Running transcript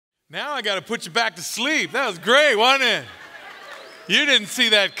Now I got to put you back to sleep. That was great, wasn't it? You didn't see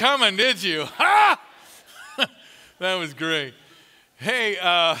that coming, did you? Ha! That was great. Hey,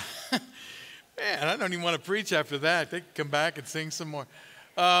 man, I don't even want to preach after that. They can come back and sing some more.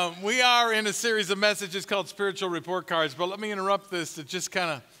 We are in a series of messages called Spiritual Report Cards, but let me interrupt this to just kind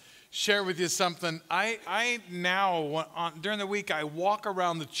of share with you something. I now, during the week, I walk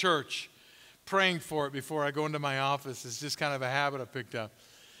around the church praying for it before I go into my office. It's just kind of a habit I picked up.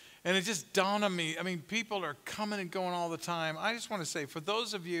 And it just dawned on me, I mean, people are coming and going all the time. I just want to say, for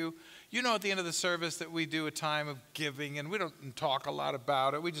those of you, you know at the end of the service that we do a time of giving, and we don't talk a lot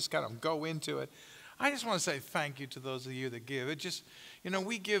about it. We just kind of go into it. I just want to say thank you to those of you that give. It just, you know,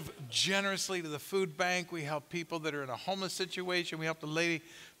 we give generously to the food bank. We help people that are in a homeless situation. We helped a lady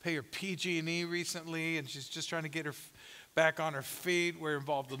pay her PG&E recently, and she's just trying to get her back on her feet. We're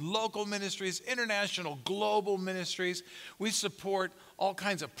involved in local ministries, international, global ministries. We support all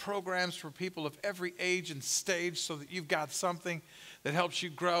kinds of programs for people of every age and stage so that you've got something that helps you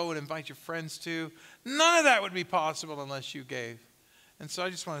grow and invite your friends to. None of that would be possible unless you gave. And so I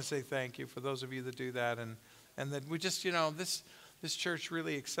just want to say thank you for those of you that do that. And that we just, you know, this church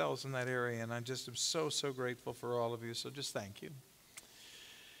really excels in that area. And I just am so, so grateful for all of you. So just thank you.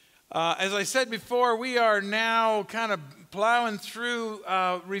 As I said before, we are now kind of plowing through,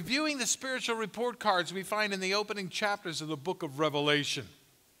 reviewing the spiritual report cards we find in the opening chapters of the book of Revelation.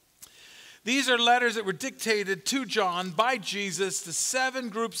 These are letters that were dictated to John by Jesus to 7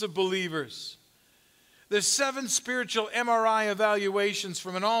 groups of believers. There's 7 spiritual MRI evaluations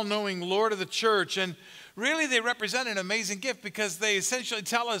from an all-knowing Lord of the church, and really they represent an amazing gift because they essentially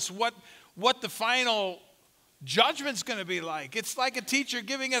tell us what the final judgment's going to be like. It's like a teacher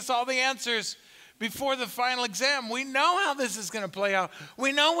giving us all the answers before the final exam. We know how this is going to play out.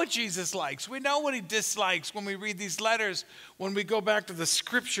 We know what Jesus likes. We know what he dislikes when we read these letters, when we go back to the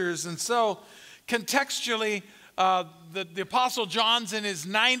scriptures. And so contextually, the Apostle John's in his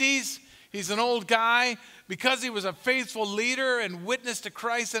 90s. He's an old guy. Because he was a faithful leader and witness to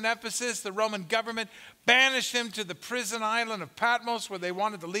Christ in Ephesus, the Roman government banished him to the prison island of Patmos where they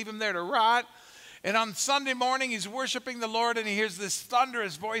wanted to leave him there to rot. And on Sunday morning, he's worshiping the Lord, and he hears this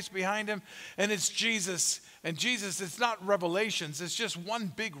thunderous voice behind him, and it's Jesus. And Jesus, it's not revelations. It's just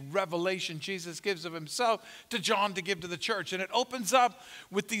one big revelation Jesus gives of himself to John to give to the church. And it opens up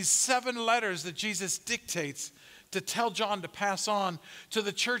with these 7 letters that Jesus dictates to tell John to pass on to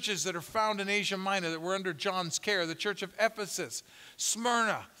the churches that are found in Asia Minor that were under John's care. The church of Ephesus,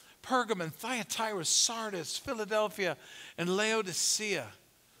 Smyrna, Pergamon, Thyatira, Sardis, Philadelphia, and Laodicea.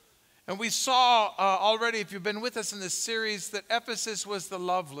 And we saw already, if you've been with us in this series, that Ephesus was the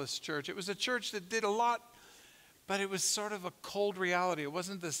loveless church. It was a church that did a lot, but it was sort of a cold reality. It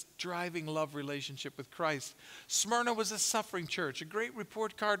wasn't this driving love relationship with Christ. Smyrna was a suffering church, a great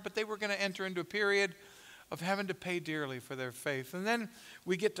report card, but they were going to enter into a period of having to pay dearly for their faith. And then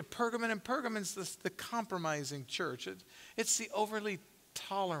we get to Pergamon, and Pergamon's the compromising church. It's the overly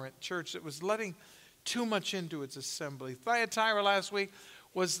tolerant church that was letting too much into its assembly. Thyatira last week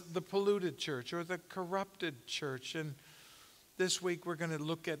was the polluted church or the corrupted church. And this week we're going to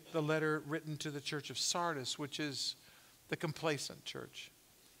look at the letter written to the church of Sardis, which is the complacent church.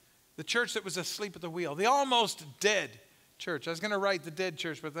 The church that was asleep at the wheel, the almost dead church. I was going to write the dead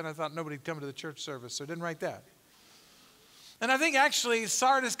church, but then I thought nobody'd come to the church service, so I didn't write that. And I think actually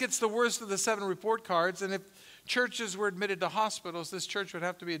Sardis gets the worst of the 7 report cards, and if churches were admitted to hospitals, this church would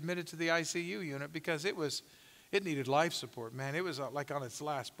have to be admitted to the ICU unit because it needed life support, man. It was like on its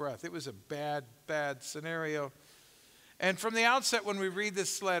last breath. It was a bad, bad scenario. And from the outset, when we read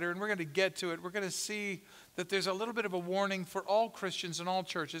this letter, and we're going to get to it, we're going to see that there's a little bit of a warning for all Christians and all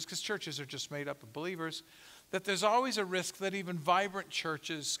churches, because churches are just made up of believers, that there's always a risk that even vibrant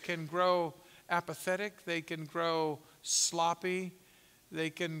churches can grow apathetic, they can grow sloppy, they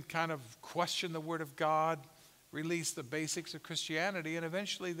can kind of question the Word of God, release the basics of Christianity, and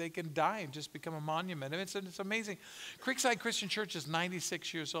eventually they can die and just become a monument. And it's amazing. Creekside Christian Church is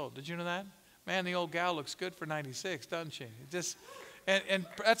 96 years old. Did you know that? Man, the old gal looks good for 96, doesn't she? And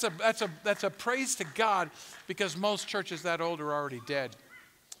that's a praise to God, because most churches that old are already dead.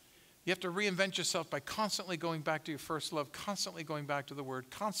 You have to reinvent yourself by constantly going back to your first love, constantly going back to the Word,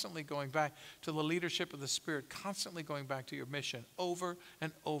 constantly going back to the leadership of the Spirit, constantly going back to your mission over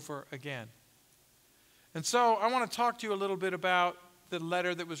and over again. And so I want to talk to you a little bit about the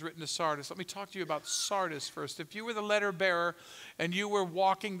letter that was written to Sardis. Let me talk to you about Sardis first. If you were the letter bearer and you were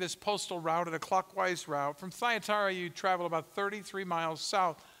walking this postal route at a clockwise route, from Thyatira you travel about 33 miles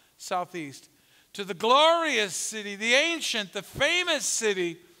southeast to the glorious city, the ancient, the famous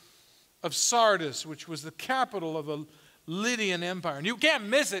city of Sardis, which was the capital of a Lydian Empire. And you can't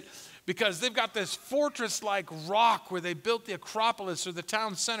miss it because they've got this fortress-like rock where they built the Acropolis, or the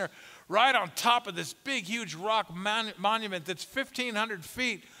town center, right on top of this big, huge rock monument that's 1,500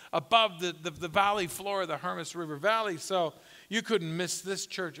 feet above the valley floor of the Hermus River Valley. So you couldn't miss this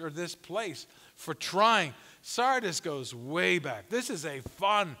church or this place for trying. Sardis goes way back. This is a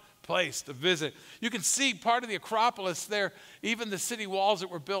fun place to visit. You can see part of the Acropolis there, even the city walls that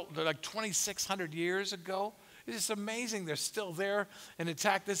were built like 2,600 years ago. It's just amazing they're still there and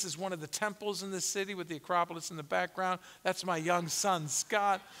intact. This is one of the temples in the city with the Acropolis in the background. That's my young son,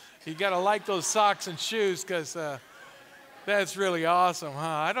 Scott. You got to like those socks and shoes because that's really awesome, huh?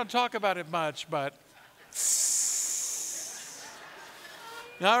 I don't talk about it much, but...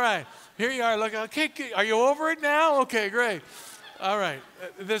 All right, here you are. Look, okay, are you over it now? Okay, great. All right,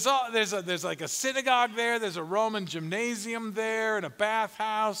 there's like a synagogue there. There's a Roman gymnasium there and a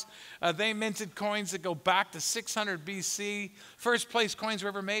bathhouse. They minted coins that go back to 600 BC. First place coins were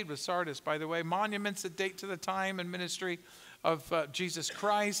ever made was Sardis, by the way. Monuments that date to the time and ministry of Jesus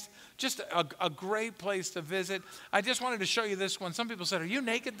Christ. Just a great place to visit. I just wanted to show you this one. Some people said, are you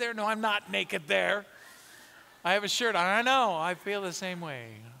naked there? No, I'm not naked there. I have a shirt on. I know, I feel the same way.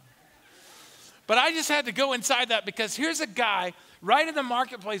 But I just had to go inside that because here's a guy right in the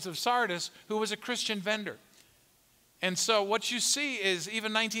marketplace of Sardis who was a Christian vendor. And so what you see is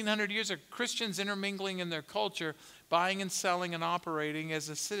even 1,900 years of Christians intermingling in their culture, buying and selling and operating as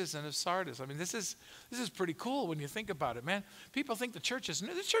a citizen of Sardis. I mean, this is pretty cool when you think about it, man. People think the church is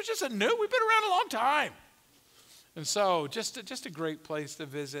new. The church isn't new. We've been around a long time. And so just a great place to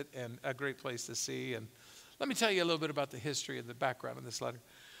visit and a great place to see. And let me tell you a little bit about the history and the background of this letter.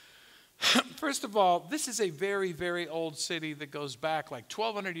 First of all, this is a very, very old city that goes back like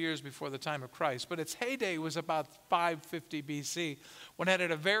 1,200 years before the time of Christ. But its heyday was about 550 BC when it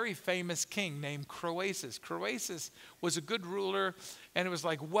had a very famous king named Croesus. Croesus was a good ruler, and it was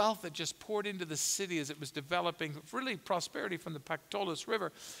like wealth that just poured into the city as it was developing, really prosperity from the Pactolus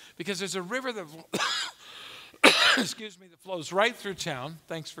River. Because there's a river that, excuse me, that flows right through town.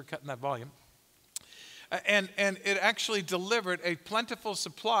 Thanks for cutting that volume. And it actually delivered a plentiful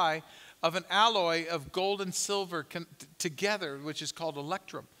supply of an alloy of gold and silver together, which is called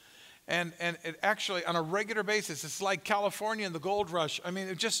electrum. And it actually, on a regular basis, it's like California and the gold rush. I mean,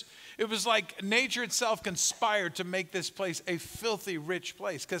 it was like nature itself conspired to make this place a filthy rich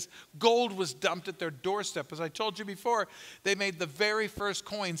place because gold was dumped at their doorstep. As I told you before, they made the very first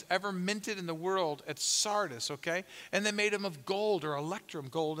coins ever minted in the world at Sardis, okay? And they made them of gold or electrum,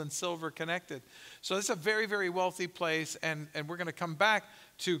 gold and silver connected. So it's a very, very wealthy place, and we're going to come back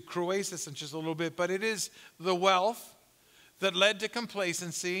to Croesus in just a little bit, but it is the wealth that led to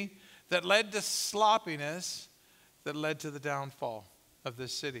complacency, that led to sloppiness, that led to the downfall of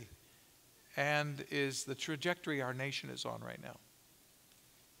this city, and is the trajectory our nation is on right now.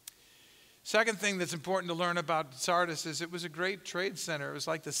 Second thing that's important to learn about Sardis is it was a great trade center. It was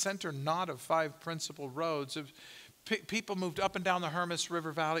like the center knot of 5 principal roads. People moved up and down the Hermus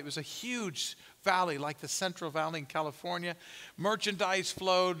River Valley. It was a huge valley like the Central Valley in California. Merchandise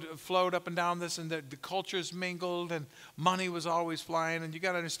flowed up and down this, and the cultures mingled, and money was always flying. And you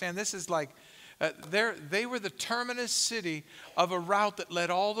got to understand, this is like, they were the terminus city of a route that led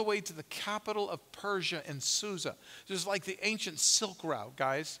all the way to the capital of Persia in Susa. It was like the ancient Silk Route,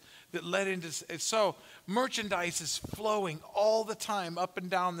 guys, that led into, so merchandise is flowing all the time up and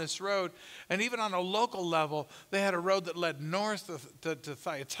down this road. And even on a local level, they had a road that led north to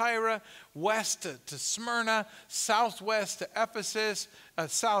Thyatira, west to Smyrna, southwest to Ephesus,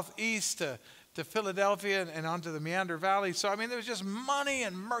 southeast to Philadelphia and onto the Meander Valley. So, I mean, there was just money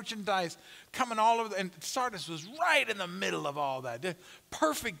and merchandise coming all over. And Sardis was right in the middle of all that. The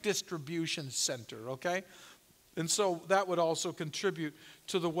perfect distribution center, okay? And so that would also contribute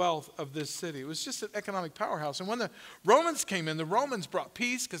to the wealth of this city. It was just an economic powerhouse. And when the Romans came in, the Romans brought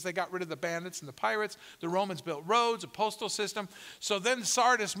peace because they got rid of the bandits and the pirates. The Romans built roads, a postal system. So then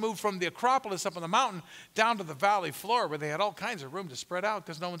Sardis moved from the Acropolis up on the mountain down to the valley floor where they had all kinds of room to spread out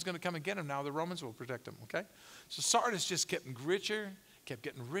because no one's going to come and get them now. The Romans will protect them, okay? So Sardis just kept getting richer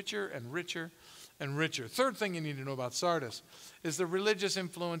and richer and richer. Third thing you need to know about Sardis is the religious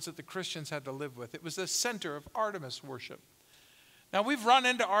influence that the Christians had to live with. It was the center of Artemis worship. Now, we've run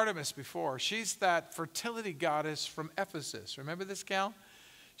into Artemis before. She's that fertility goddess from Ephesus. Remember this gal?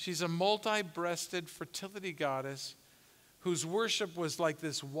 She's a multi-breasted fertility goddess whose worship was like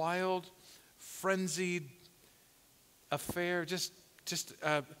this wild, frenzied affair, just just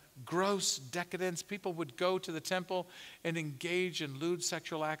gross decadence. People would go to the temple and engage in lewd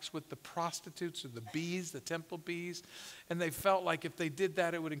sexual acts with the prostitutes or the bees, the temple bees. And they felt like if they did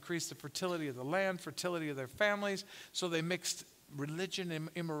that, it would increase the fertility of the land, fertility of their families. So they mixed religion and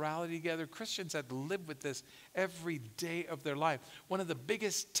immorality together. Christians had to live with this every day of their life. One of the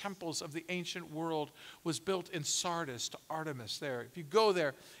biggest temples of the ancient world was built in Sardis to Artemis there. If you go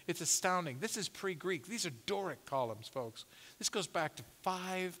there, it's astounding. This is pre-Greek. These are Doric columns, folks. This goes back to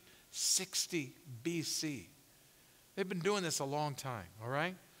 560 BC. They've been doing this a long time, all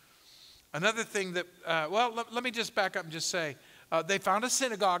right? Another thing that, let me just back up and just say, they found a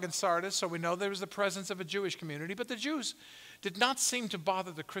synagogue in Sardis, so we know there was the presence of a Jewish community, but the Jews did not seem to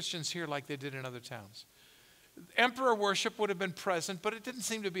bother the Christians here like they did in other towns. Emperor worship would have been present, but it didn't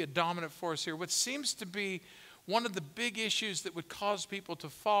seem to be a dominant force here. What seems to be one of the big issues that would cause people to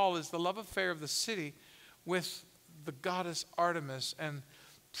fall is the love affair of the city with the goddess Artemis, and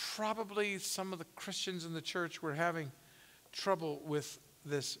probably some of the Christians in the church were having trouble with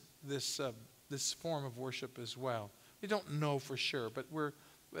this form of worship as well. We don't know for sure, but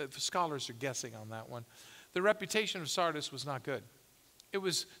scholars are guessing on that one. The reputation of Sardis was not good. It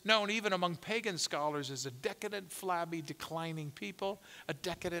was known even among pagan scholars as a decadent, flabby, declining people, a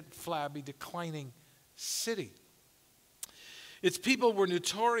decadent, flabby, declining city. Its people were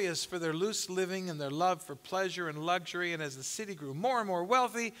notorious for their loose living and their love for pleasure and luxury, and as the city grew more and more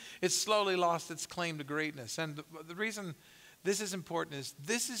wealthy, it slowly lost its claim to greatness. And the reason this is important is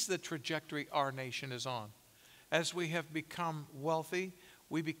this is the trajectory our nation is on. As we have become wealthy,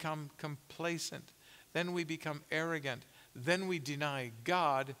 we become complacent. Then we become arrogant. Then we deny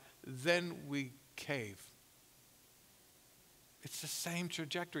God. Then we cave. It's the same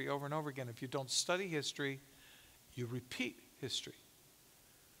trajectory over and over again. If you don't study history, you repeat history.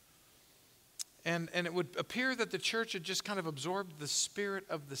 And it would appear that the church had just kind of absorbed the spirit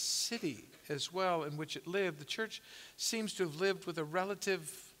of the city as well in which it lived. The church seems to have lived with a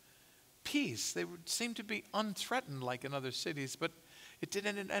relative peace. They would seem to be unthreatened like in other cities, but it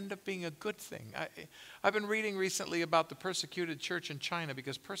didn't end up being a good thing. I've been reading recently about the persecuted church in China,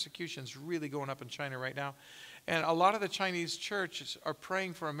 because persecution's really going up in China right now. And a lot of the Chinese churches are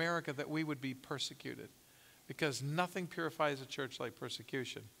praying for America that we would be persecuted, because nothing purifies a church like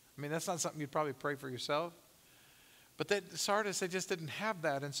persecution. I mean, that's not something you'd probably pray for yourself. But Sardis, they just didn't have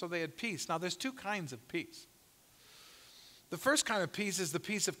that, and so they had peace. Now, there's two kinds of peace. The first kind of peace is the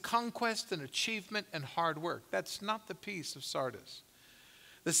peace of conquest and achievement and hard work. That's not the peace of Sardis.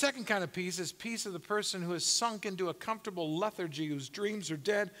 The second kind of peace is peace of the person who has sunk into a comfortable lethargy, whose dreams are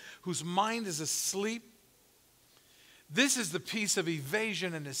dead, whose mind is asleep. This is the peace of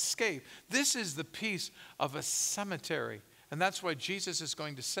evasion and escape. This is the peace of a cemetery. And that's why Jesus is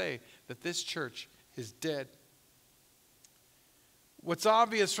going to say that this church is dead. What's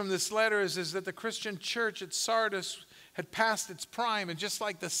obvious from this letter is that the Christian church at Sardis had passed its prime, and just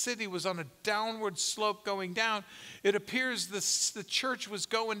like the city was on a downward slope going down, it appears the church was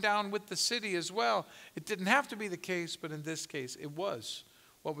going down with the city as well. It didn't have to be the case, but in this case, it was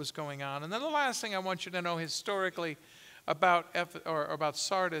what was going on. And then the last thing I want you to know historically about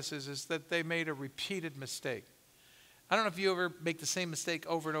Sardis is that they made a repeated mistake. I don't know if you ever make the same mistake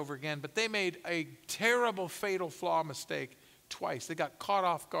over and over again, but they made a terrible, fatal flaw mistake twice. They got caught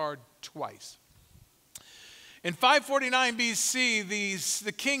off guard twice. In 549 BC,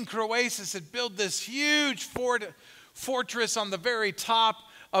 the king Croesus had built this huge fortress on the very top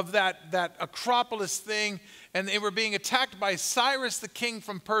of that Acropolis thing, and they were being attacked by Cyrus the king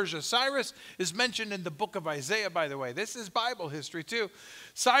from Persia. Cyrus is mentioned in the book of Isaiah, by the way. This is Bible history too.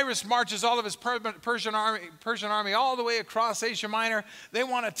 Cyrus marches all of his Persian army all the way across Asia Minor. They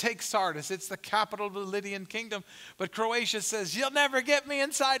want to take Sardis. It's the capital of the Lydian kingdom. But Croesus says, "You'll never get me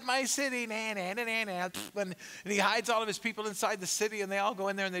inside my city." And he hides all of his people inside the city, and they all go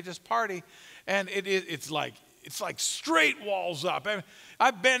in there and they just party. And it's like straight walls up.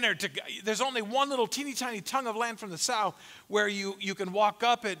 I've been there. There's only one little teeny tiny tongue of land from the south where you can walk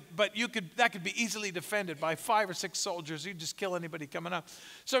up it, but that could be easily defended by 5 or 6 soldiers. You'd just kill anybody coming up.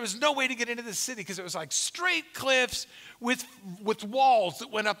 So there was no way to get into the city because it was like straight cliffs with walls that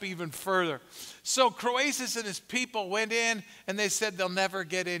went up even further. So Croesus and his people went in and they said, "They'll never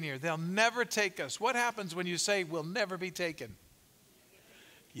get in here. They'll never take us." What happens when you say we'll never be taken?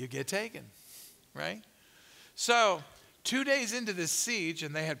 You get taken, right? So 2 days into this siege,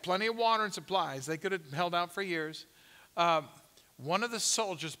 and they had plenty of water and supplies. They could have held out for years. One of the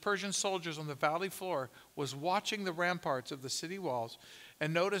soldiers, Persian soldiers on the valley floor, was watching the ramparts of the city walls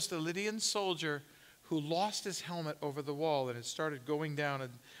and noticed a Lydian soldier who lost his helmet over the wall, and it started going down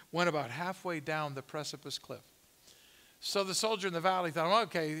and went about halfway down the precipice cliff. So the soldier in the valley thought, well,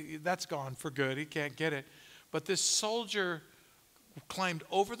 okay, that's gone for good. He can't get it. But this soldier climbed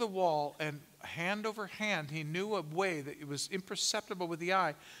over the wall, and hand over hand, he knew a way that it was imperceptible with the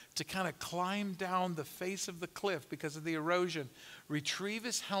eye to kind of climb down the face of the cliff because of the erosion, retrieve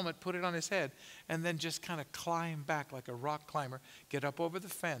his helmet, put it on his head, and then just kind of climb back like a rock climber, get up over the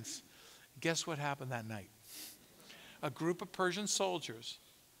fence. Guess what happened that night? A group of Persian soldiers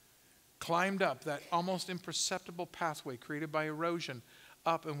climbed up that almost imperceptible pathway created by erosion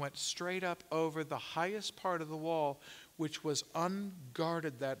up and went straight up over the highest part of the wall, which was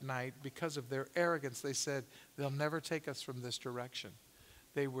unguarded that night because of their arrogance. They said, they'll never take us from this direction.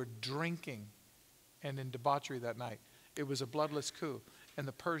 They were drinking and in debauchery that night. It was a bloodless coup, and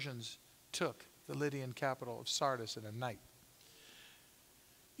the Persians took the Lydian capital of Sardis in a night.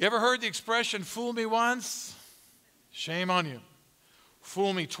 You ever heard the expression, fool me once, shame on you?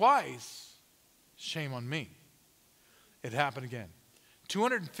 Fool me twice, shame on me. It happened again.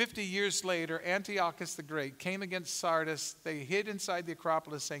 250 years later, Antiochus the Great came against Sardis. They hid inside the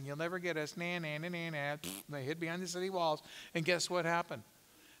Acropolis saying, you'll never get us. Nah, nah, nah, nah, nah. They hid behind the city walls. And guess what happened?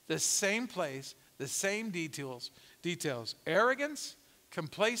 The same place, the same details, arrogance,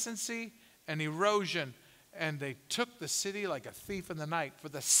 complacency, and erosion. And they took the city like a thief in the night for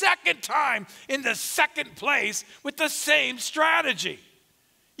the second time in the second place with the same strategy.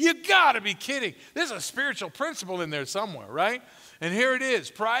 You got to be kidding. There's a spiritual principle in there somewhere, right? And here it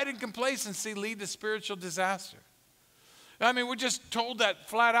is. Pride and complacency lead to spiritual disaster. I mean, we're just told that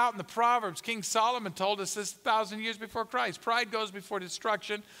flat out in the Proverbs. King Solomon told us this 1,000 years before Christ. Pride goes before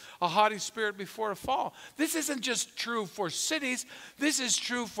destruction, a haughty spirit before a fall. This isn't just true for cities. This is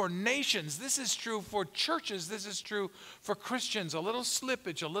true for nations. This is true for churches. This is true for Christians. A little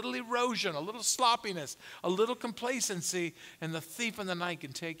slippage, a little erosion, a little sloppiness, a little complacency, and the thief in the night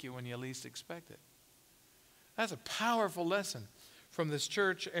can take you when you least expect it. That's a powerful lesson from this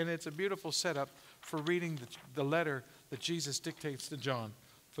church, and it's a beautiful setup for reading the letter that Jesus dictates to John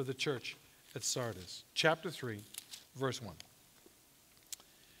for the church at Sardis. Chapter 3, verse 1.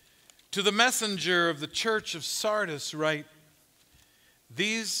 To the messenger of the church of Sardis write,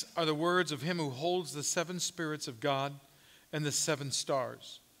 these are the words of him who holds the 7 spirits of God and the 7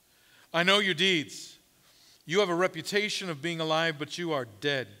 stars. I know your deeds. You have a reputation of being alive, but you are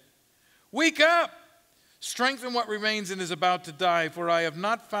dead. Wake up! Strengthen what remains and is about to die, for I have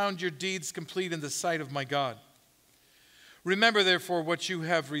not found your deeds complete in the sight of my God. Remember, therefore, what you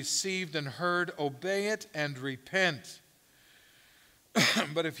have received and heard, obey it and repent.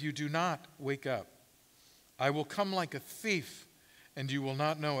 But if you do not, wake up. I will come like a thief, and you will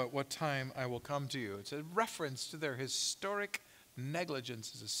not know at what time I will come to you. It's a reference to their historic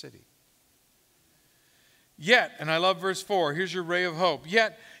negligence as a city. Yet, and I love verse 4, here's your ray of hope.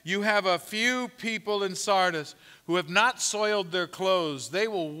 Yet you have a few people in Sardis who have not soiled their clothes. They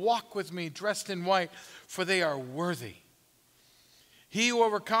will walk with me dressed in white, for they are worthy. He who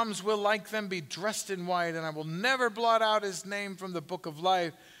overcomes will like them be dressed in white, and I will never blot out his name from the book of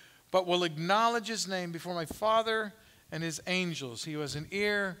life, but will acknowledge his name before my Father and his angels. He who has an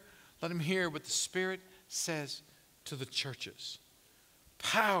ear, let him hear what the Spirit says to the churches.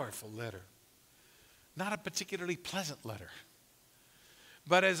 Powerful letter. Not a particularly pleasant letter.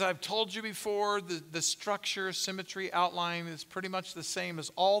 But as I've told you before, the structure, symmetry, outline is pretty much the same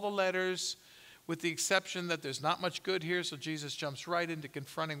as all the letters, with the exception that there's not much good here, so Jesus jumps right into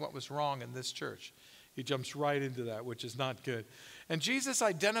confronting what was wrong in this church. He jumps right into that, which is not good. And Jesus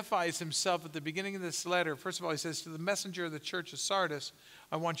identifies himself at the beginning of this letter. First of all, he says, to the messenger of the church of Sardis,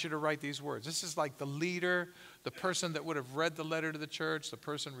 I want you to write these words. This is like the leader, the person that would have read the letter to the church, the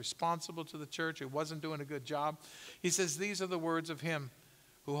person responsible to the church who wasn't doing a good job. He says, these are the words of him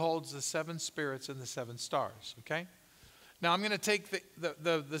who holds the 7 spirits and the 7 stars, okay? Now, I'm going to take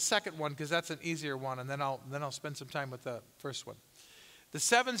the second one because that's an easier one, and then I'll spend some time with the first one. The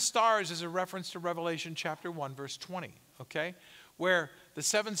 7 stars is a reference to Revelation chapter 1, verse 20, okay? Where the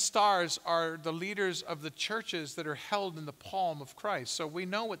 7 stars are the leaders of the churches that are held in the palm of Christ. So we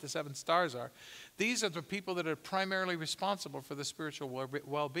know what the 7 stars are. These are the people that are primarily responsible for the spiritual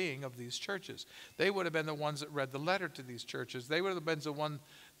well-being of these churches. They would have been the ones that read the letter to these churches. They would have been the one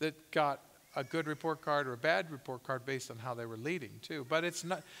that got a good report card or a bad report card based on how they were leading too. But it's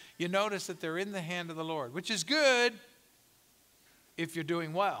not, you notice that they're in the hand of the Lord, which is good if you're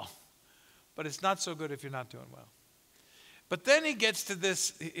doing well. But it's not so good if you're not doing well. But then he gets to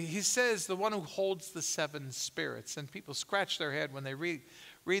this, he says the one who holds the 7 spirits. And people scratch their head when they read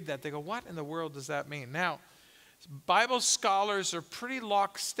that. They go, what in the world does that mean? Now, Bible scholars are pretty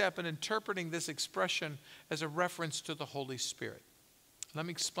lockstep in interpreting this expression as a reference to the Holy Spirit. Let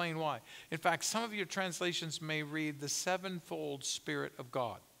me explain why. In fact, some of your translations may read the sevenfold Spirit of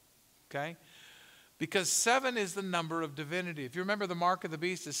God. Okay? Because 7 is the number of divinity. If you remember, the mark of the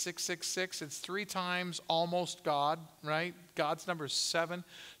beast is 666. It's 3 times almost God, right? God's number is 7.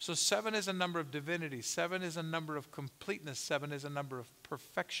 So 7 is a number of divinity. 7 is a number of completeness. 7 is a number of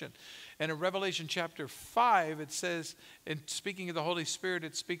perfection. And in Revelation chapter 5, it says, in speaking of the Holy Spirit,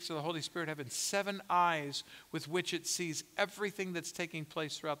 it speaks of the Holy Spirit having 7 eyes with which it sees everything that's taking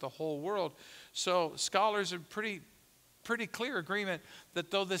place throughout the whole world. So scholars are pretty clear agreement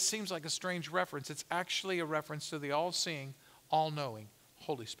that though this seems like a strange reference, it's actually a reference to the all-seeing, all-knowing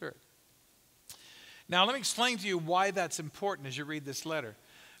Holy Spirit. Now, let me explain to you why that's important as you read this letter.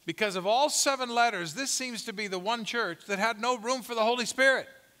 Because of all 7 letters, this seems to be the one church that had no room for the Holy Spirit.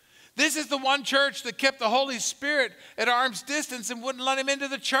 This is the one church that kept the Holy Spirit at arm's distance and wouldn't let him into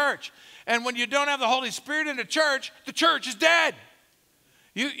the church. And when you don't have the Holy Spirit in the church is dead.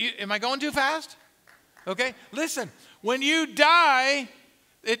 Am I going too fast? Okay, listen. When you die,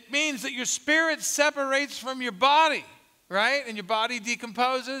 it means that your spirit separates from your body, right? And your body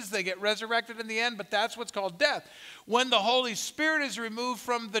decomposes. They get resurrected in the end, but that's what's called death. When the Holy Spirit is removed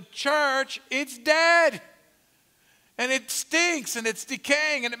from the church, it's dead. And it stinks and it's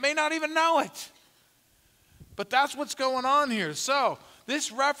decaying and it may not even know it. But that's what's going on here. So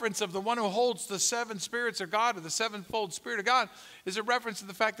this reference of the one who holds the 7 spirits of God, or the sevenfold Spirit of God, is a reference to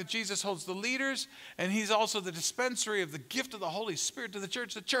the fact that Jesus holds the leaders, and he's also the dispensary of the gift of the Holy Spirit to the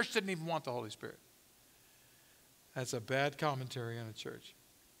church. The church didn't even want the Holy Spirit. That's a bad commentary on a church.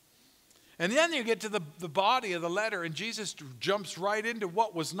 And then you get to the body of the letter, and Jesus jumps right into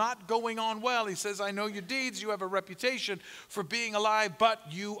what was not going on well. He says, I know your deeds. You have a reputation for being alive, but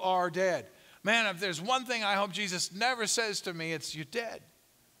you are dead. Man, if there's one thing I hope Jesus never says to me, it's you're dead.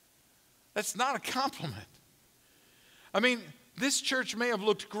 That's not a compliment. I mean, this church may have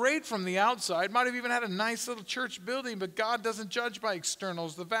looked great from the outside, might have even had a nice little church building, but God doesn't judge by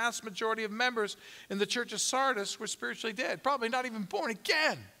externals. The vast majority of members in the church of Sardis were spiritually dead, probably not even born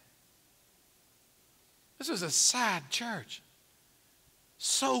again. This was a sad church.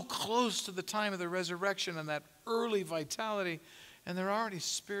 So close to the time of the resurrection and that early vitality, and they're already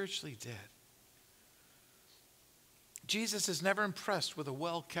spiritually dead. Jesus is never impressed with a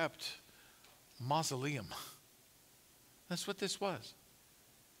well-kept mausoleum. That's what this was.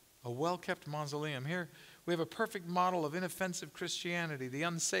 A well-kept mausoleum. Here we have a perfect model of inoffensive Christianity. The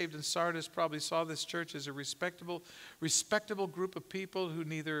unsaved in Sardis probably saw this church as a respectable group of people who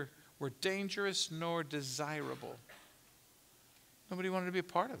neither were dangerous nor desirable. Nobody wanted to be a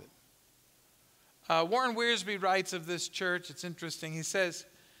part of it. Warren Wiersbe writes of this church, it's interesting. He says,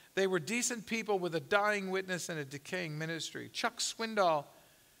 they were decent people with a dying witness and a decaying ministry. Chuck Swindoll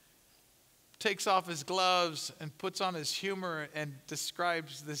takes off his gloves and puts on his humor and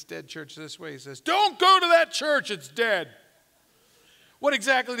describes this dead church this way. He says, don't go to that church, it's dead. What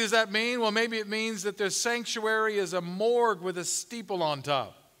exactly does that mean? Well, maybe it means that their sanctuary is a morgue with a steeple on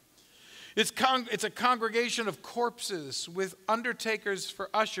top. It's a congregation of corpses with undertakers for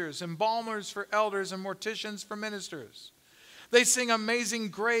ushers, embalmers for elders, and morticians for ministers. They sing Amazing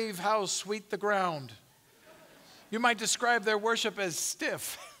Grave, How Sweet the Ground. You might describe their worship as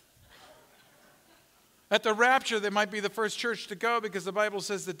stiff. At the rapture, they might be the first church to go because the Bible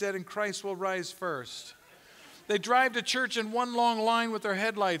says the dead in Christ will rise first. They drive to church in one long line with their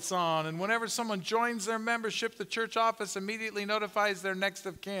headlights on, and whenever someone joins their membership, the church office immediately notifies their next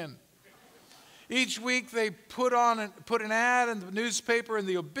of kin. Each week, they put an ad in the newspaper in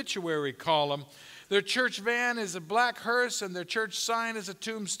the obituary column. Their church van is a black hearse, and their church sign is a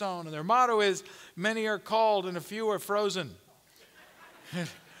tombstone. And their motto is, many are called and a few are frozen.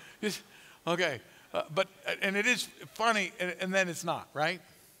 Okay, and it is funny, and then it's not, right?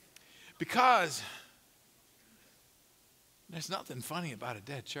 Because there's nothing funny about a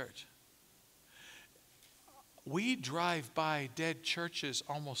dead church. We drive by dead churches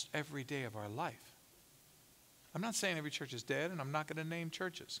almost every day of our life. I'm not saying every church is dead, and I'm not going to name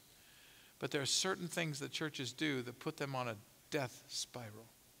churches. But there are certain things that churches do that put them on a death spiral.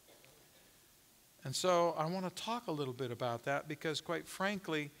 And so I want to talk a little bit about that because, quite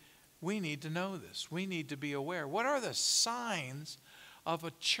frankly, we need to know this. We need to be aware. What are the signs of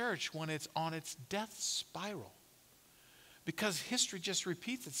a church when it's on its death spiral? Because history just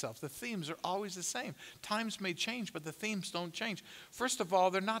repeats itself. The themes are always the same. Times may change, but the themes don't change. First of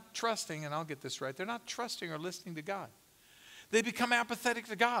all, they're not trusting, and I'll get this right, they're not trusting or listening to God. They become apathetic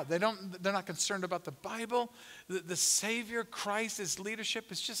to God. They're not concerned about the Bible. The Savior, Christ, His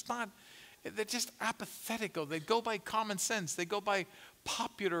leadership is just not, they're just apathetical. They go by common sense. They go by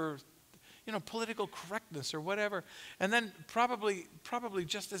popular, political correctness or whatever. And then probably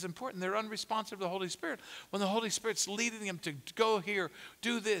just as important, they're unresponsive to the Holy Spirit. When the Holy Spirit's leading them to go here,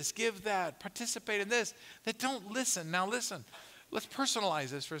 do this, give that, participate in this, they don't listen. Now listen, let's personalize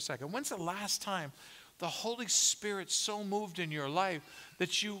this for a second. When's the last time the Holy Spirit so moved in your life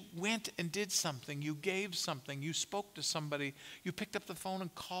that you went and did something, you gave something, you spoke to somebody, you picked up the phone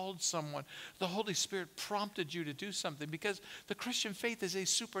and called someone? The Holy Spirit prompted you to do something, because the Christian faith is a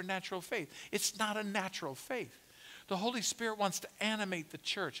supernatural faith. It's not a natural faith. The Holy Spirit wants to animate the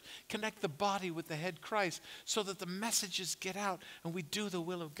church, connect the body with the head Christ, so that the messages get out and we do the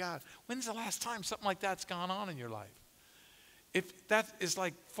will of God. When's the last time something like that's gone on in your life? If that is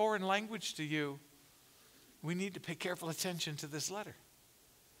like foreign language to you, we need to pay careful attention to this letter.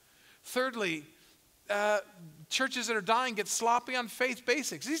 Thirdly, churches that are dying get sloppy on faith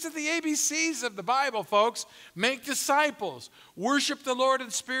basics. These are the ABCs of the Bible, folks. Make disciples. Worship the Lord in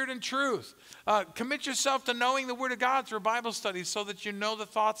spirit and truth. Commit yourself to knowing the Word of God through Bible studies, so that you know the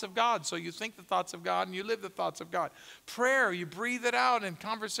thoughts of God. So you think the thoughts of God and you live the thoughts of God. Prayer, you breathe it out in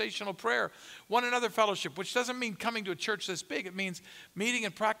conversational prayer. One another fellowship, which doesn't mean coming to a church this big. It means meeting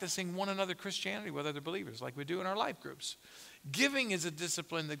and practicing one another Christianity with other believers, like we do in our life groups. Giving is a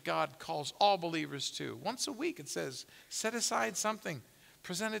discipline that God calls all believers to. Once a week, it says, set aside something,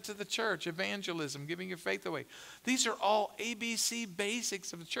 present it to the church. Evangelism, giving your faith away. These are all ABC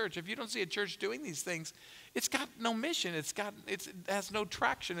basics of the church. If you don't see a church doing these things, it's got no mission. It has no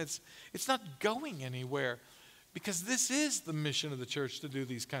traction. It's not going anywhere, because this is the mission of the church, to do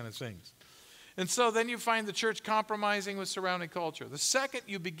these kind of things. And so then you find the church compromising with surrounding culture. The second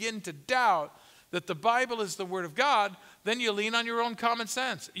you begin to doubt that the Bible is the Word of God, then you lean on your own common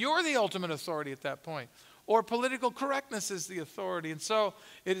sense. You're the ultimate authority at that point. Or political correctness is the authority. And so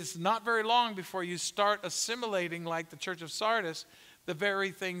it is not very long before you start assimilating, like the church of Sardis, the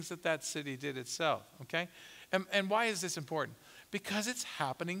very things that city did itself. Okay? And why is this important? Because it's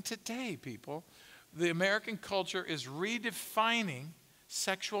happening today, people. The American culture is redefining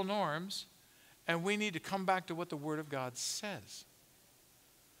sexual norms, and we need to come back to what the Word of God says.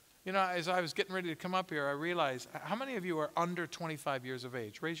 As I was getting ready to come up here, I realized, how many of you are under 25 years of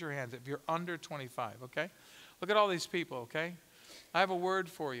age? Raise your hands if you're under 25, okay? Look at all these people, okay? I have a word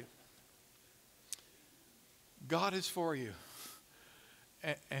for you. God is for you,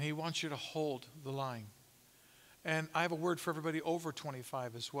 and He wants you to hold the line. And I have a word for everybody over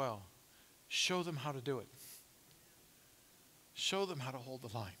 25 as well. Show them how to do it. Show them how to hold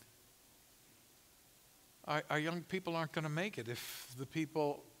the line. Our young people aren't going to make it if the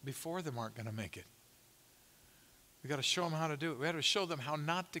people before them aren't going to make it. We've got to show them how to do it. We have to show them how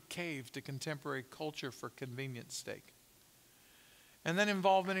not to cave to contemporary culture for convenience sake. And then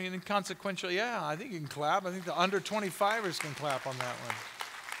involvement in inconsequential, I think you can clap. I think the under 25ers can clap on that one.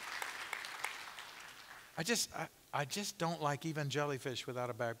 I just don't like even jellyfish without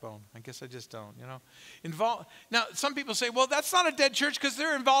a backbone. I guess I just don't, Now, some people say, well, that's not a dead church because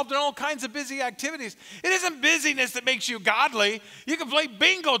they're involved in all kinds of busy activities. It isn't busyness that makes you godly. You can play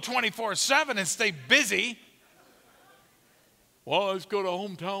bingo 24/7 and stay busy. Well, let's go to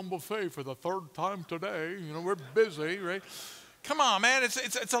Hometown Buffet for the third time today. We're busy, right? Come on, man.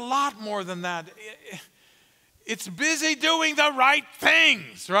 It's a lot more than that. It's busy doing the right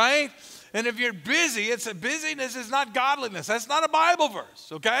things, right? And if you're busy, busyness is not godliness. That's not a Bible verse,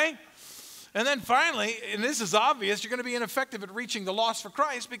 okay? And then finally, and this is obvious, you're going to be ineffective at reaching the lost for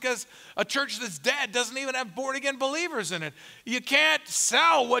Christ, because a church that's dead doesn't even have born-again believers in it. You can't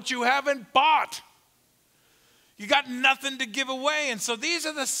sell what you haven't bought. You got nothing to give away. And so these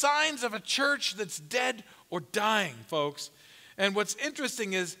are the signs of a church that's dead or dying, folks. And what's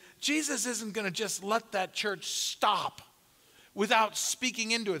interesting is Jesus isn't going to just let that church stop without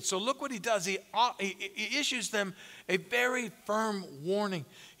speaking into it. So look what He does. He issues them a very firm warning.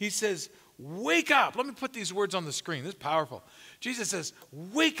 He says, wake up. Let me put these words on the screen. This is powerful. Jesus says,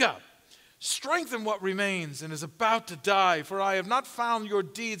 wake up. Strengthen what remains and is about to die, for I have not found your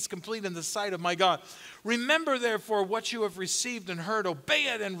deeds complete in the sight of my God. Remember, therefore, what you have received and heard. Obey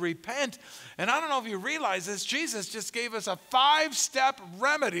it and repent. And I don't know if you realize this, Jesus just gave us a 5-step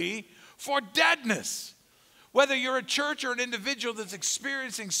remedy for deadness. Whether you're a church or an individual that's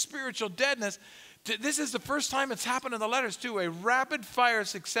experiencing spiritual deadness, this is the first time it's happened in the letters too, a rapid-fire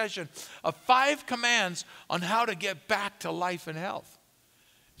succession of 5 commands on how to get back to life and health.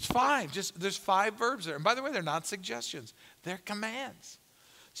 It's 5. There's 5 verbs there. And by the way, they're not suggestions. They're commands.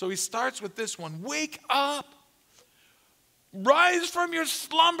 So He starts with this one. Wake up. Rise from your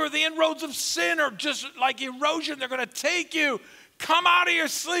slumber. The inroads of sin are just like erosion. They're going to take you. Come out of your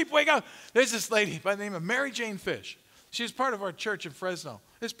sleep. Wake up. There's this lady by the name of Mary Jane Fish. She was part of our church in Fresno.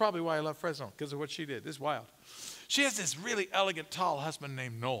 This is probably why I love Fresno, because of what she did. This is wild. She has this really elegant, tall husband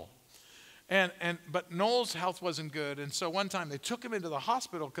named Noel. But Noel's health wasn't good, and so one time they took him into the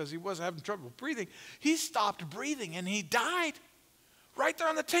hospital because he was having trouble breathing. He stopped breathing, and he died right there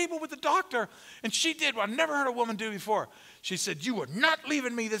on the table with the doctor. And she did what I've never heard a woman do before. She said, "You are not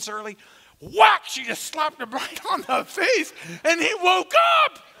leaving me this early." Whack! She just slapped him right on the face, and he woke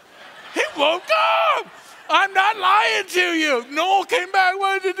up. He woke up. I'm not lying to you. Noel came back.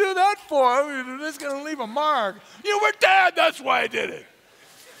 What did you do that for? It's going to leave a mark. You were dead. That's why I did it.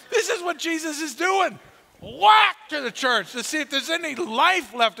 This is what Jesus is doing. Whack to the church to see if there's any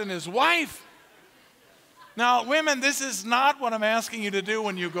life left in his wife. Now, women, this is not what I'm asking you to do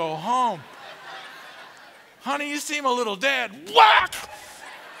when you go home. Honey, you seem a little dead. Whack!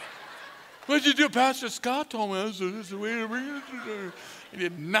 What'd you do? Pastor Scott told me this is the way to bring it. He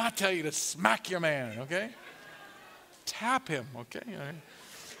did not tell you to smack your man, okay? Tap him, okay?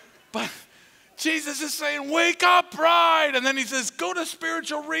 But Jesus is saying, wake up, bride. And then he says, go to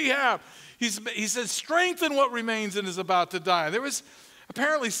spiritual rehab. He says, strengthen what remains and is about to die. There was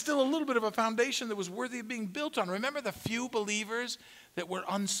apparently still a little bit of a foundation that was worthy of being built on. Remember the few believers that were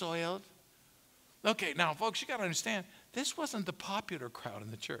unsoiled? Okay, now, folks, you got to understand, this wasn't the popular crowd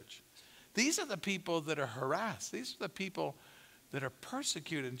in the church. These are the people that are harassed. These are the people that are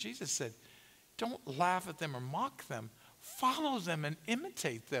persecuted. And Jesus said, don't laugh at them or mock them. Follow them and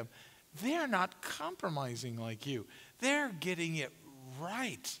imitate them. They're not compromising like you. They're getting it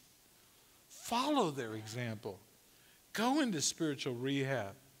right. Follow their example. Go into spiritual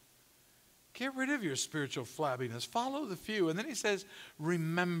rehab. Get rid of your spiritual flabbiness. Follow the few. And then he says,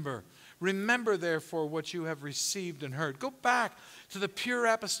 remember. Remember, therefore, what you have received and heard. Go back to the pure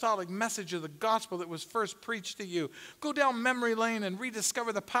apostolic message of the gospel that was first preached to you. Go down memory lane and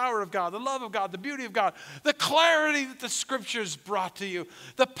rediscover the power of God, the love of God, the beauty of God, the clarity that the scriptures brought to you,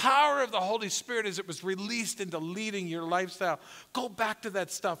 the power of the Holy Spirit as it was released into leading your lifestyle. Go back to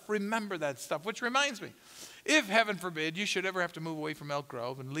that stuff. Remember that stuff, which reminds me, if, heaven forbid, you should ever have to move away from Elk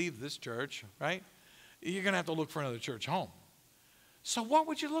Grove and leave this church, right? You're going to have to look for another church home. So what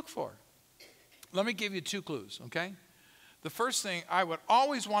would you look for? Let me give you 2 clues, okay? The first thing I would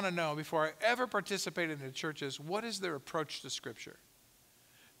always want to know before I ever participated in a church is, what is their approach to Scripture?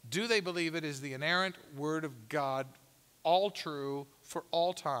 Do they believe it is the inerrant Word of God, all true for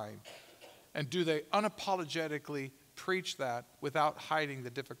all time? And do they unapologetically preach that without hiding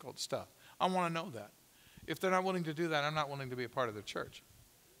the difficult stuff? I want to know that. If they're not willing to do that, I'm not willing to be a part of their church,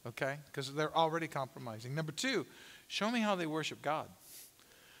 okay? Because they're already compromising. Number 2, show me how they worship God.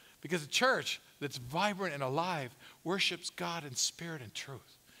 Because a church that's vibrant and alive worships God in spirit and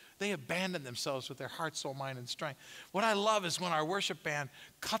truth. They abandon themselves with their heart, soul, mind, and strength. What I love is when our worship band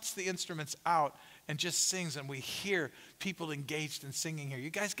cuts the instruments out and just sings, and we hear people engaged in singing here.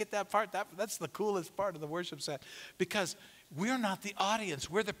 You guys get that part? That's the coolest part of the worship set. Because we're not the audience.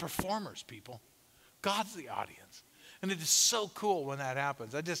 We're the performers, people. God's the audience. And it is so cool when that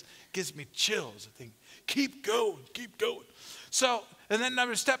happens. That just gives me chills. I think, keep going, keep going. So, and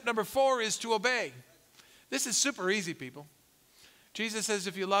then step number 4 is to obey. This is super easy, people. Jesus says,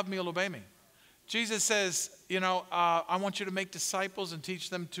 if you love me, you'll obey me. Jesus says, I want you to make disciples and teach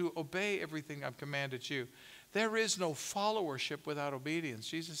them to obey everything I've commanded you. There is no followership without obedience.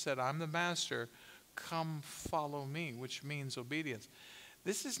 Jesus said, I'm the master, come follow me, which means obedience.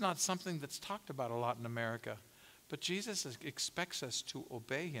 This is not something that's talked about a lot in America. But Jesus expects us to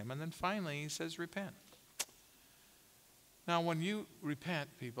obey him. And then finally, he says, repent. Now, when you repent,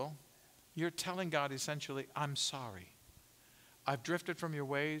 people, you're telling God essentially, I'm sorry. I've drifted from your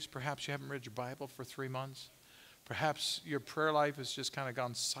ways. Perhaps you haven't read your Bible for 3 months. Perhaps your prayer life has just kind of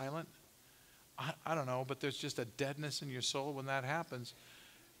gone silent. I don't know, but there's just a deadness in your soul when that happens.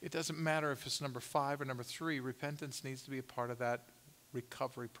 It doesn't matter if it's number 5 or number 3. Repentance needs to be a part of that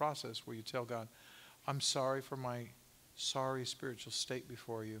recovery process where you tell God, I'm sorry for my sorry spiritual state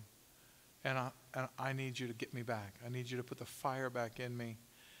before you. And I need you to get me back. I need you to put the fire back in me.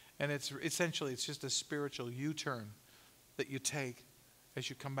 And it's just a spiritual U-turn that you take as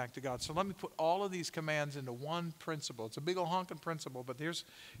you come back to God. So let me put all of these commands into one principle. It's a big old honking principle, but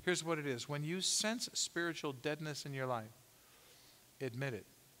here's what it is. When you sense spiritual deadness in your life, admit it.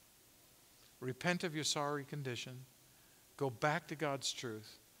 Repent of your sorry condition. Go back to God's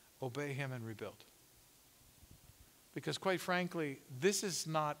truth. Obey him and rebuild. Because quite frankly, this is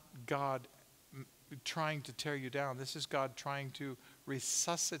not God trying to tear you down. This is God trying to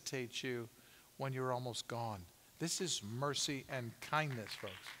resuscitate you when you're almost gone. This is mercy and kindness,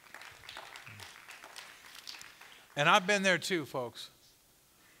 folks. And I've been there too, folks,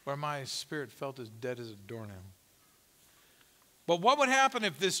 where my spirit felt as dead as a doornail. But what would happen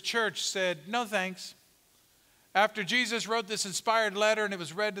if this church said, no thanks? After Jesus wrote this inspired letter and it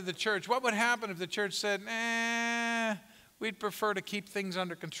was read to the church, what would happen if the church said, we'd prefer to keep things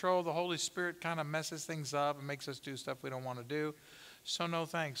under control. The Holy Spirit kind of messes things up and makes us do stuff we don't want to do. So no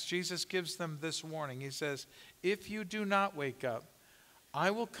thanks. Jesus gives them this warning. He says, if you do not wake up,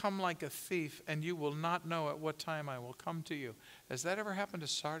 I will come like a thief, and you will not know at what time I will come to you. Has that ever happened to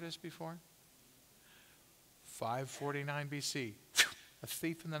Sardis before? 549 BC, a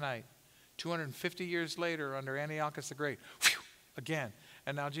thief in the night. 250 years later, under Antiochus the Great, again.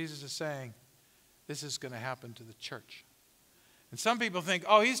 And now Jesus is saying, this is going to happen to the church. And some people think,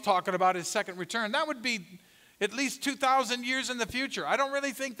 oh, he's talking about his second return. That would be at least 2,000 years in the future. I don't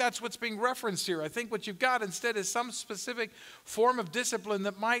really think that's what's being referenced here. I think what you've got instead is some specific form of discipline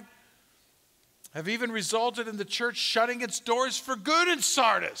that might have even resulted in the church shutting its doors for good in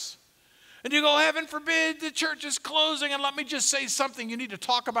Sardis. And you go, heaven forbid, the church is closing. And let me just say something you need to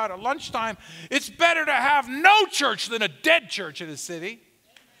talk about at lunchtime. It's better to have no church than a dead church in a city.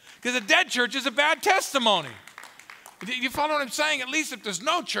 Because a dead church is a bad testimony. You follow what I'm saying? At least if there's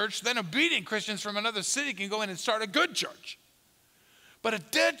no church, then obedient Christians from another city can go in and start a good church. But a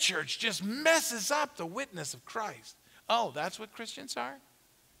dead church just messes up the witness of Christ. Oh, that's what Christians are?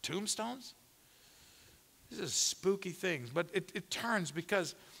 Tombstones? These are spooky things. But it turns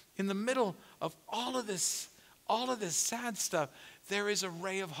because in the middle of all of this sad stuff, there is a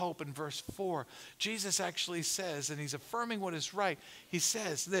ray of hope in verse 4. Jesus actually says, and he's affirming what is right. He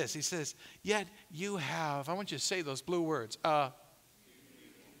says this. He says, yet you have, I want you to say those blue words, a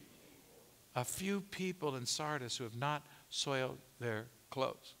few people in Sardis who have not soiled their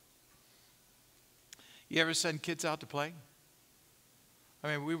clothes. You ever send kids out to play? I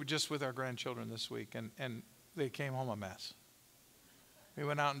mean, we were just with our grandchildren this week, and they came home a mess. We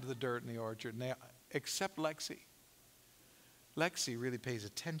went out into the dirt in the orchard, and except Lexi. Lexi really pays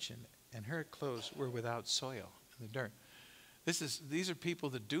attention, and her clothes were without soil in the dirt. These are people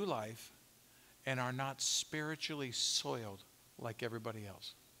that do life and are not spiritually soiled like everybody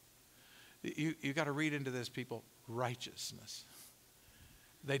else. You got to read into this, people, righteousness.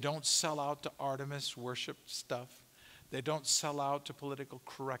 They don't sell out to Artemis worship stuff. They don't sell out to political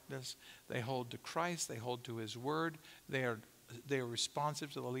correctness. They hold to Christ. They hold to his word. They are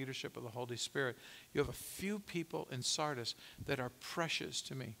responsive to the leadership of the Holy Spirit. You have a few people in Sardis that are precious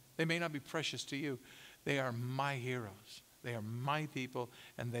to me. They may not be precious to you. They are my heroes. They are my people,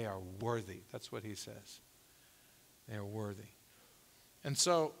 and they are worthy. That's what he says. They are worthy. And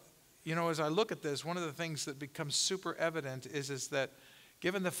so, you know, as I look at this, one of the things that becomes super evident is that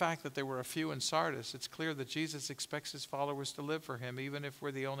given the fact that there were a few in Sardis, it's clear that Jesus expects his followers to live for him, even if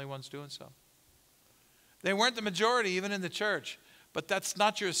we're the only ones doing so. They weren't the majority, even in the church. But that's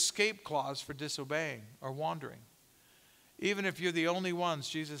not your escape clause for disobeying or wandering. Even if you're the only ones,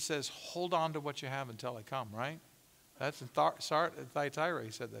 Jesus says, hold on to what you have until I come, right? That's in Thyatira,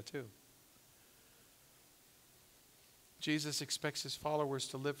 he said that too. Jesus expects his followers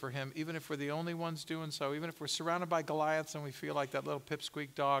to live for him, even if we're the only ones doing so. Even if we're surrounded by Goliaths and we feel like that little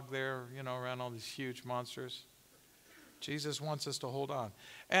pipsqueak dog there, you know, around all these huge monsters. Jesus wants us to hold on.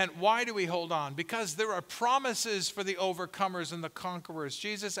 And why do we hold on? Because there are promises for the overcomers and the conquerors.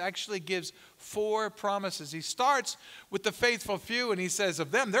 Jesus actually gives 4 promises. He starts with the faithful few, and he says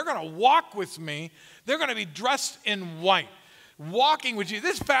of them, they're going to walk with me. They're going to be dressed in white. Walking with you.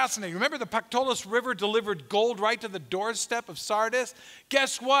 This is fascinating. Remember the Pactolus River delivered gold right to the doorstep of Sardis?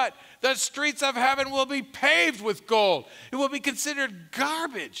 Guess what? The streets of heaven will be paved with gold. It will be considered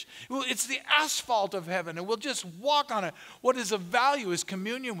garbage. It's the asphalt of heaven, and we'll just walk on it. What is of value is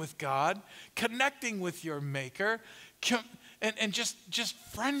communion with God, connecting with your Maker, and just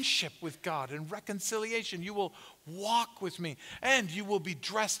friendship with God and reconciliation. You will walk with me, and you will be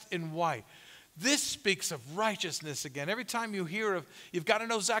dressed in white. This speaks of righteousness again. Every time you hear of, you've got to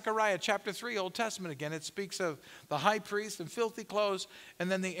know Zechariah chapter 3, Old Testament again. It speaks of the high priest in filthy clothes, and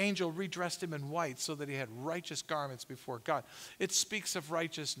then the angel redressed him in white so that he had righteous garments before God. It speaks of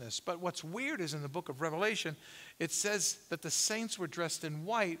righteousness. But what's weird is in the book of Revelation, it says that the saints were dressed in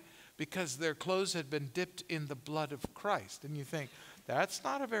white because their clothes had been dipped in the blood of Christ. And you think, that's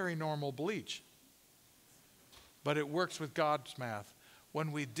not a very normal bleach. But it works with God's math.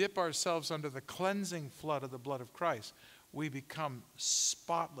 When we dip ourselves under the cleansing flood of the blood of Christ, we become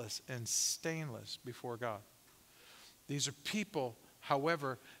spotless and stainless before God. These are people,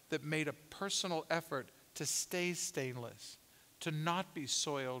 however, that made a personal effort to stay stainless, to not be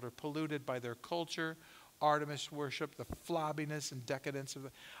soiled or polluted by their culture, Artemis worship, the flobbiness and decadence of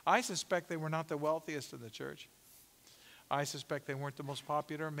it. I suspect they were not the wealthiest in the church. I suspect they weren't the most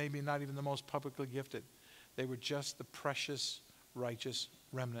popular, maybe not even the most publicly gifted. They were just the precious righteous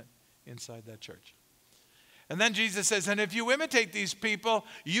remnant inside that church. And then Jesus says, and if you imitate these people,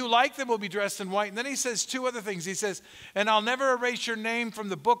 you like them will be dressed in white. And then he says two other things. He says, and I'll never erase your name from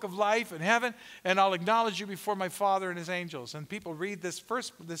the book of life in heaven, and I'll acknowledge you before my Father and his angels. And people read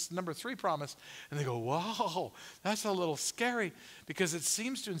this number 3 promise, and they go, whoa, that's a little scary, because it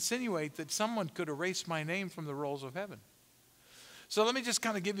seems to insinuate that someone could erase my name from the rolls of heaven. So let me just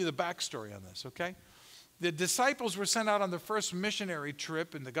kind of give you the backstory on this, okay? The disciples were sent out on their first missionary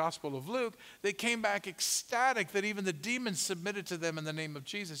trip in the Gospel of Luke. They came back ecstatic that even the demons submitted to them in the name of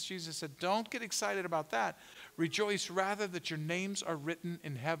Jesus. Jesus said, don't get excited about that. Rejoice rather that your names are written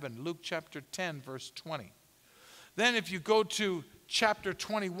in heaven. Luke chapter 10, verse 20. Then if you go to chapter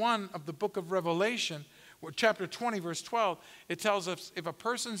 21 of the book of Revelation, or chapter 20, verse 12, it tells us if a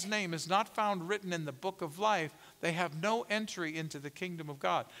person's name is not found written in the book of life, they have no entry into the kingdom of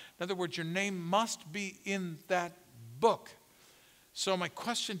God. In other words, your name must be in that book. So my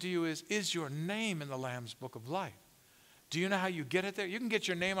question to you is your name in the Lamb's book of life? Do you know how you get it there? You can get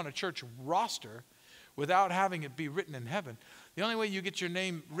your name on a church roster without having it be written in heaven. The only way you get your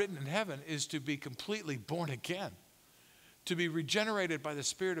name written in heaven is to be completely born again, to be regenerated by the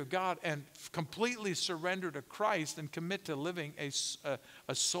Spirit of God and completely surrender to Christ and commit to living a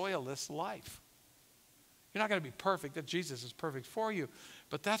soilless life. You're not going to be perfect. That Jesus is perfect for you.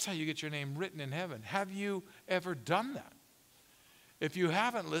 But that's how you get your name written in heaven. Have you ever done that? If you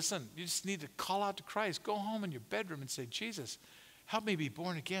haven't, listen, you just need to call out to Christ. Go home in your bedroom and say, Jesus, help me be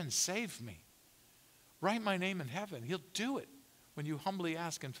born again. Save me. Write my name in heaven. He'll do it when you humbly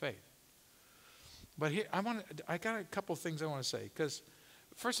ask in faith. But here, I got a couple things I want to say. Because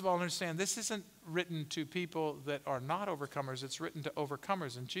first of all, understand, this isn't written to people that are not overcomers. It's written to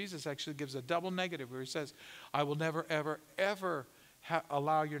overcomers. And Jesus actually gives a double negative where he says, I will never, ever, ever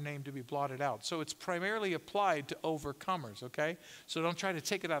allow your name to be blotted out. So it's primarily applied to overcomers, okay? So don't try to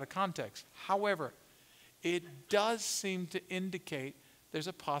take it out of context. However, it does seem to indicate there's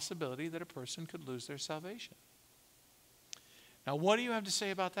a possibility that a person could lose their salvation. Now, what do you have to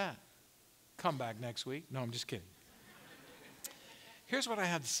say about that? Come back next week. No, I'm just kidding. Here's what I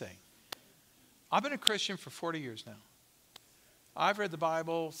had to say. I've been a Christian for 40 years now. I've read the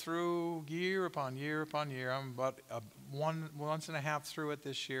Bible through year upon year upon year. I'm about once and a half through it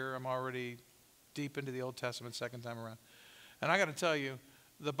this year. I'm already deep into the Old Testament, second time around. And I got to tell you,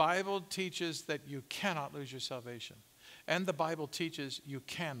 the Bible teaches that you cannot lose your salvation. And the Bible teaches you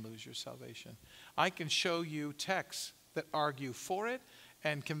can lose your salvation. I can show you texts that argue for it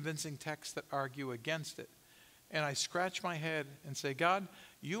and convincing texts that argue against it. And I scratch my head and say, God,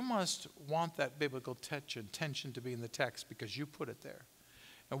 you must want that biblical tension to be in the text because you put it there.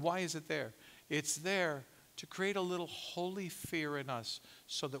 And why is it there? It's there to create a little holy fear in us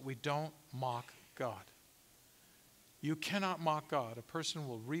so that we don't mock God. You cannot mock God. A person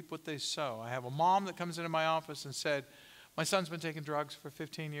will reap what they sow. I have a mom that comes into my office and said, my son's been taking drugs for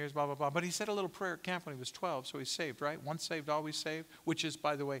 15 years, blah, blah, blah. But he said a little prayer at camp when he was 12, so he's saved, right? Once saved, always saved, which is,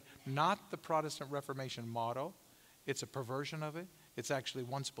 by the way, not the Protestant Reformation motto. It's a perversion of it. It's actually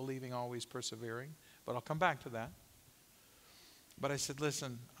once believing, always persevering. But I'll come back to that. But I said,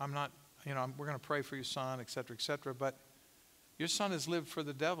 listen, I'm not, we're going to pray for your son, et cetera, but your son has lived for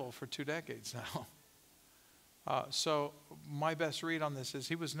the devil for 2 decades now. So my best read on this is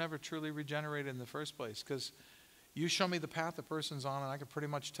he was never truly regenerated in the first place, because you show me the path the person's on and I can pretty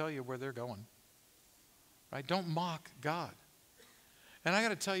much tell you where they're going. Right? Don't mock God. And I got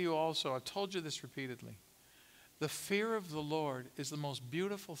to tell you also, I've told you this repeatedly, the fear of the Lord is the most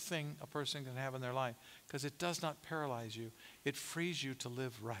beautiful thing a person can have in their life because it does not paralyze you. It frees you to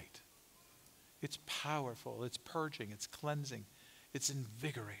live right. It's powerful. It's purging. It's cleansing. It's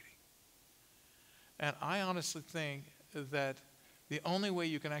invigorating. And I honestly think that the only way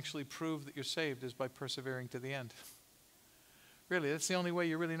you can actually prove that you're saved is by persevering to the end. Really, that's the only way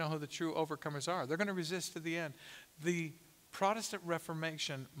you really know who the true overcomers are. They're going to resist to the end. The Protestant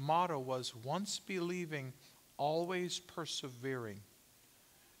Reformation motto was once believing, always persevering.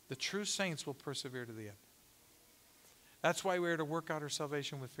 The true saints will persevere to the end. That's why we're to work out our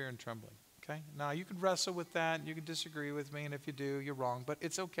salvation with fear and trembling. Okay? Now, you can wrestle with that, and you can disagree with me, and if you do, you're wrong. But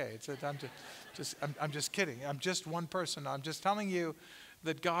it's okay. I'm just kidding. I'm just one person. I'm just telling you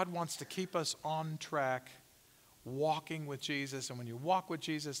that God wants to keep us on track, walking with Jesus. And when you walk with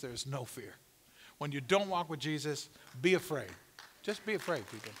Jesus, there's no fear. When you don't walk with Jesus, be afraid. Just be afraid,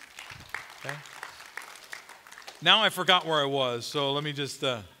 people. Okay? Now I forgot where I was, so let me just...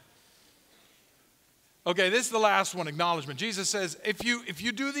 Okay, this is the last one, acknowledgement. Jesus says, if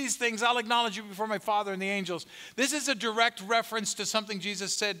you do these things, I'll acknowledge you before my Father and the angels. This is a direct reference to something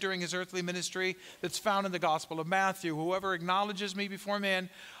Jesus said during his earthly ministry that's found in the Gospel of Matthew. Whoever acknowledges me before men,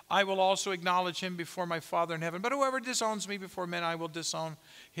 I will also acknowledge him before my Father in heaven. But whoever disowns me before men, I will disown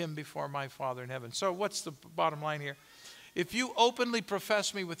him before my Father in heaven. So what's the bottom line here? If you openly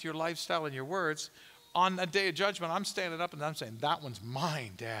profess me with your lifestyle and your words, on a day of judgment, I'm standing up and I'm saying, that one's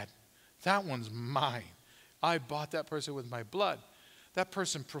mine, Dad. That one's mine. I bought that person with my blood. That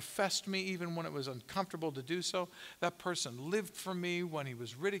person professed me even when it was uncomfortable to do so. That person lived for me when he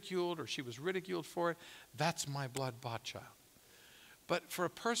was ridiculed or she was ridiculed for it. That's my blood-bought child. But for a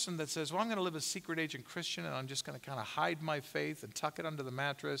person that says, well, I'm going to live a secret agent Christian and I'm just going to kind of hide my faith and tuck it under the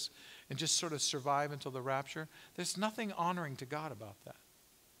mattress and just sort of survive until the rapture, there's nothing honoring to God about that.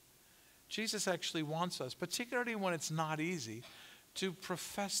 Jesus actually wants us, particularly when it's not easy, to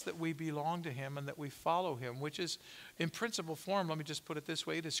profess that we belong to him and that we follow him, which is, in principle form, let me just put it this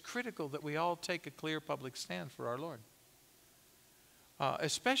way, it is critical that we all take a clear public stand for our Lord,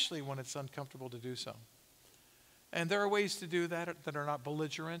 especially when it's uncomfortable to do so. And there are ways to do that that are not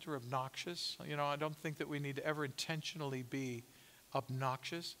belligerent or obnoxious. You know, I don't think that we need to ever intentionally be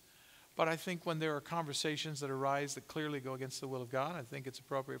obnoxious. But I think when there are conversations that arise that clearly go against the will of God, I think it's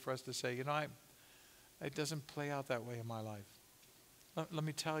appropriate for us to say, you know, it doesn't play out that way in my life. Let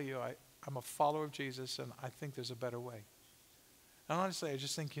me tell you, I'm a follower of Jesus, and I think there's a better way. And honestly, I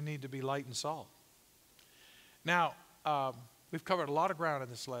just think you need to be light and salt. Now, we've covered a lot of ground in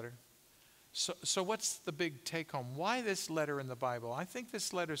this letter. So what's the big take-home? Why this letter in the Bible? I think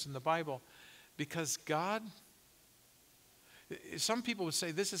this letter's in the Bible because God, some people would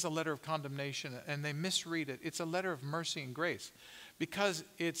say this is a letter of condemnation, and they misread it. It's a letter of mercy and grace because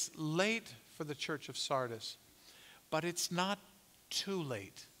it's late for the church of Sardis, but it's not too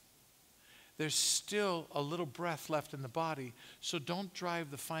late. There's still a little breath left in the body, so don't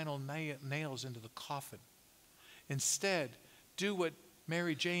drive the final nails into the coffin. Instead, do what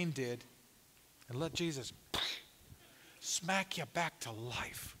Mary Jane did and let Jesus smack you back to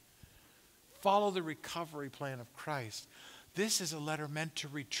life. Follow the recovery plan of Christ. This is a letter meant to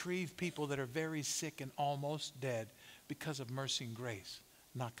retrieve people that are very sick and almost dead because of mercy and grace,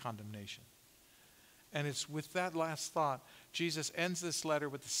 not condemnation. And it's with that last thought, Jesus ends this letter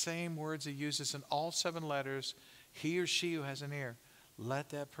with the same words he uses in all 7 letters. He or she who has an ear, let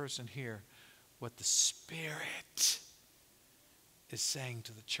that person hear what the Spirit is saying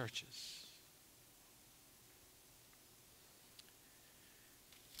to the churches.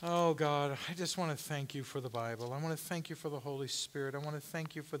 Oh God, I just want to thank you for the Bible. I want to thank you for the Holy Spirit. I want to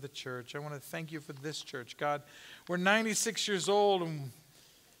thank you for the church. I want to thank you for this church. God, we're 96 years old, and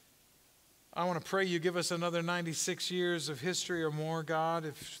I want to pray you give us another 96 years of history or more, God,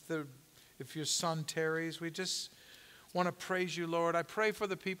 if your son tarries. We just want to praise you, Lord. I pray for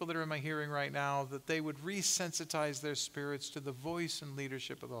the people that are in my hearing right now that they would resensitize their spirits to the voice and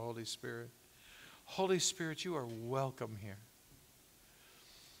leadership of the Holy Spirit. Holy Spirit, you are welcome here.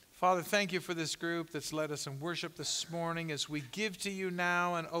 Father, thank you for this group that's led us in worship this morning as we give to you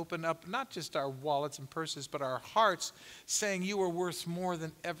now and open up not just our wallets and purses, but our hearts, saying you are worth more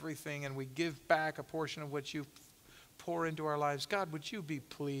than everything, and we give back a portion of what you pour into our lives. God, would you be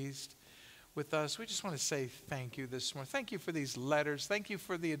pleased with us? We just want to say thank you this morning. Thank you for these letters. Thank you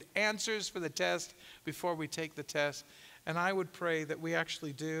for the answers for the test before we take the test. And I would pray that we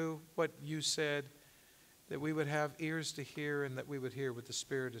actually do what you said, that we would have ears to hear and that we would hear what the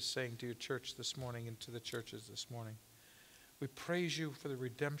Spirit is saying to your church this morning and to the churches this morning. We praise you for the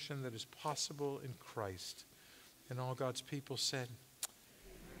redemption that is possible in Christ. And all God's people said,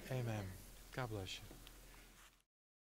 amen. God bless you.